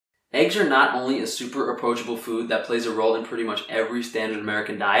Eggs are not only a super approachable food that plays a role in pretty much every standard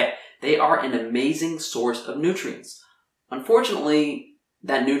American diet, they are an amazing source of nutrients. Unfortunately,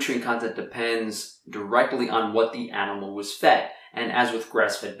 that nutrient content depends directly on what the animal was fed. And as with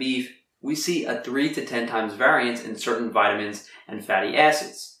grass-fed beef, we see a 3 to 10 times variance in certain vitamins and fatty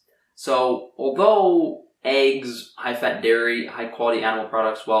acids. So, although eggs, high-fat dairy, high-quality animal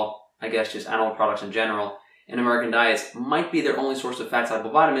products, well, I guess just animal products in general, in American diets might be their only source of fat-soluble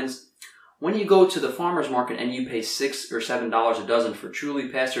vitamins, when you go to the farmer's market and you pay $6 or $7 a dozen for truly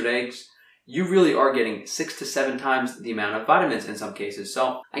pastured eggs, you really are getting 6 to 7 times the amount of vitamins in some cases.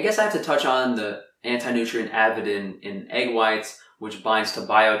 So I guess I have to touch on the anti-nutrient avidin in egg whites, which binds to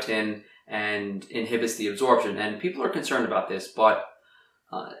biotin and inhibits the absorption. And people are concerned about this, but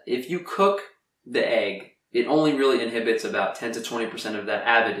if you cook the egg, it only really inhibits about 10 to 20% of that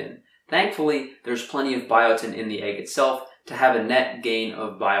avidin. Thankfully, there's plenty of biotin in the egg itself to have a net gain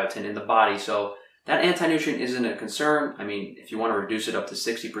of biotin in the body. So that anti-nutrient isn't a concern. I mean, if you want to reduce it up to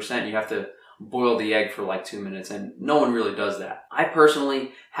 60%, you have to boil the egg for like 2 minutes, and no one really does that. I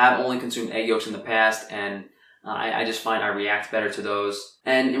personally have only consumed egg yolks in the past, and I just find I react better to those.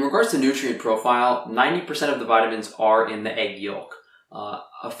 And in regards to nutrient profile, 90% of the vitamins are in the egg yolk.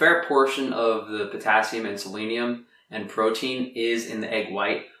 A fair portion of the potassium and selenium and protein is in the egg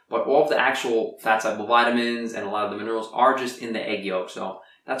white, but all of the actual fat-soluble vitamins and a lot of the minerals are just in the egg yolk. So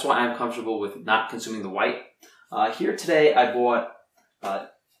that's why I'm comfortable with not consuming the white. Here today I bought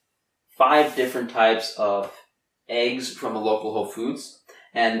 5 different types of eggs from a local Whole Foods.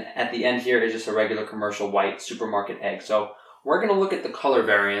 And at the end here is just a regular commercial white supermarket egg. So we're going to look at the color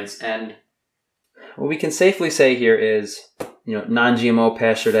variants, and what we can safely say here is, non-GMO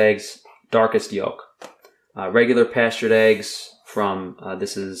pastured eggs, darkest yolk. Regular pastured eggs from,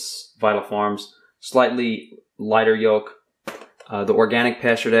 this is Vital Farms, slightly lighter yolk. The organic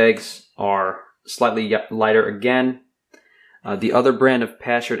pastured eggs are slightly lighter again. The other brand of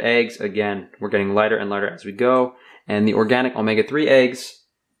pastured eggs, again, we're getting lighter and lighter as we go. And the organic omega-3 eggs,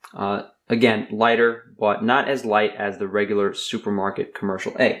 again, lighter, but not as light as the regular supermarket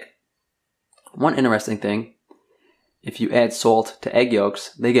commercial egg. One interesting thing, if you add salt to egg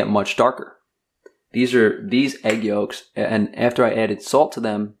yolks, they get much darker. These egg yolks, and after I added salt to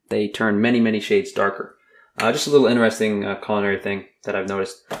them, they turn many, many shades darker. Just a little interesting culinary thing that I've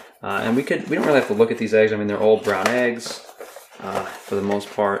noticed. And we don't really have to look at these eggs. I mean, they're all brown eggs, for the most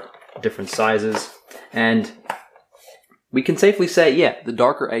part, different sizes. And we can safely say, yeah, the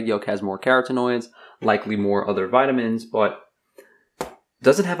darker egg yolk has more carotenoids, likely more other vitamins, but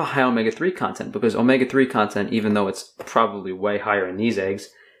doesn't have a high omega-3 content, because omega-3 content, even though it's probably way higher in these eggs,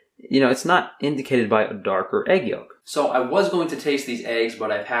 it's not indicated by a darker egg yolk. So I was going to taste these eggs,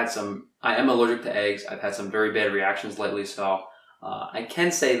 but I am allergic to eggs. I've had some very bad reactions lately, so I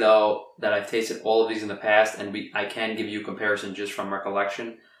can say, though, that I've tasted all of these in the past, and I can give you a comparison just from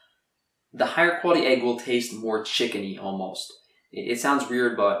recollection. The higher quality egg will taste more chickeny almost. It sounds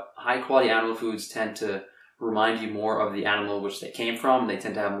weird, but high quality animal foods tend to remind you more of the animal which they came from. They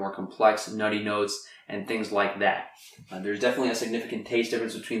tend to have more complex, nutty notes and things like that. There's definitely a significant taste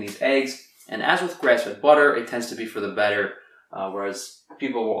difference between these eggs. And as with grass-fed butter, it tends to be for the better, whereas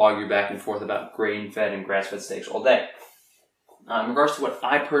people will argue back and forth about grain-fed and grass-fed steaks all day. In regards to what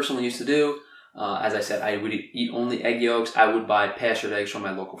I personally used to do, as I said, I would eat only egg yolks. I would buy pastured eggs from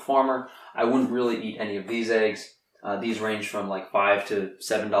my local farmer. I wouldn't really eat any of these eggs. These range from like $5 to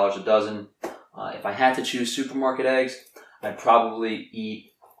 $7 a dozen. If I had to choose supermarket eggs, I'd probably eat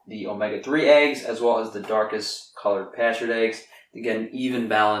the omega-3 eggs as well as the darkest colored pastured eggs to get an even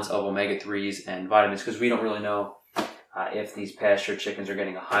balance of omega-3s and vitamins, because we don't really know if these pastured chickens are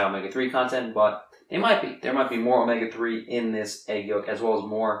getting a high omega-3 content, but they might be. There might be more omega-3 in this egg yolk as well as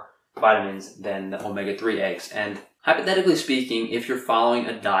more vitamins than the omega-3 eggs. And hypothetically speaking, if you're following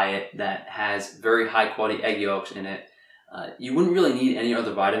a diet that has very high quality egg yolks in it, you wouldn't really need any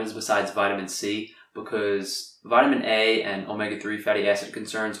other vitamins besides vitamin C, because vitamin A and omega-3 fatty acid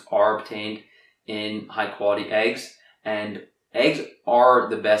concerns are obtained in high quality eggs, and eggs are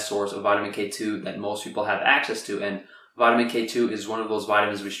the best source of vitamin K2 that most people have access to, and vitamin K2 is one of those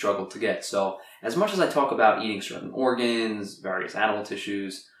vitamins we struggle to get. So as much as I talk about eating certain organs, various animal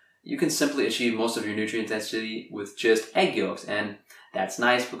tissues, you can simply achieve most of your nutrient density with just egg yolks, and that's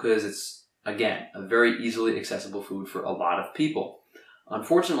nice because it's, again, a very easily accessible food for a lot of people.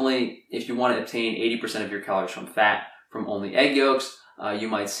 Unfortunately, if you want to obtain 80% of your calories from fat from only egg yolks, you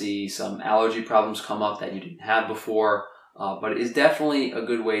might see some allergy problems come up that you didn't have before, but it is definitely a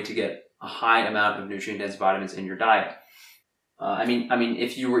good way to get a high amount of nutrient-dense vitamins in your diet. I mean,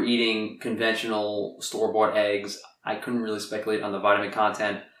 if you were eating conventional store-bought eggs, I couldn't really speculate on the vitamin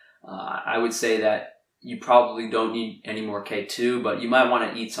content. I would say that you probably don't need any more K2, but you might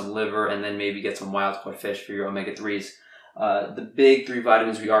want to eat some liver and then maybe get some wild caught fish for your omega-3s. The big 3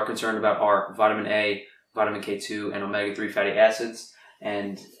 vitamins we are concerned about are vitamin A, vitamin K2, and omega-3 fatty acids.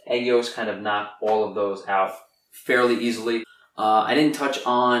 And egg yolks kind of knock all of those out fairly easily. I didn't touch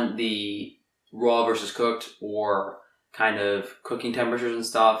on the raw versus cooked or kind of cooking temperatures and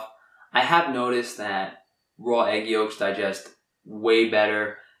stuff. I have noticed that raw egg yolks digest way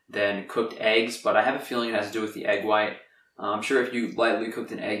better than cooked eggs, but I have a feeling it has to do with the egg white. I'm sure if you lightly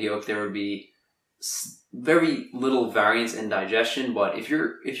cooked an egg yolk, there would be very little variance in digestion. But if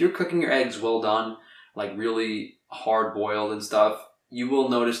you're cooking your eggs well done, like really hard boiled and stuff, you will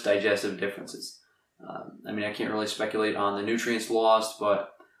notice digestive differences. I mean, I can't really speculate on the nutrients lost,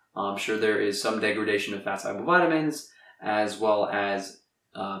 but I'm sure there is some degradation of fat-soluble vitamins as well as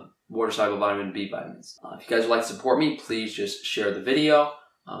water-soluble vitamin B vitamins. If you guys would like to support me, please just share the video.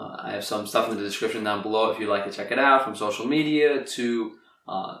 I have some stuff in the description down below if you'd like to check it out, from social media to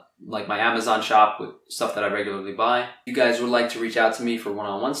like my Amazon shop with stuff that I regularly buy. If you guys would like to reach out to me for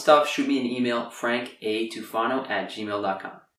one-on-one stuff, shoot me an email, frankatufano@gmail.com.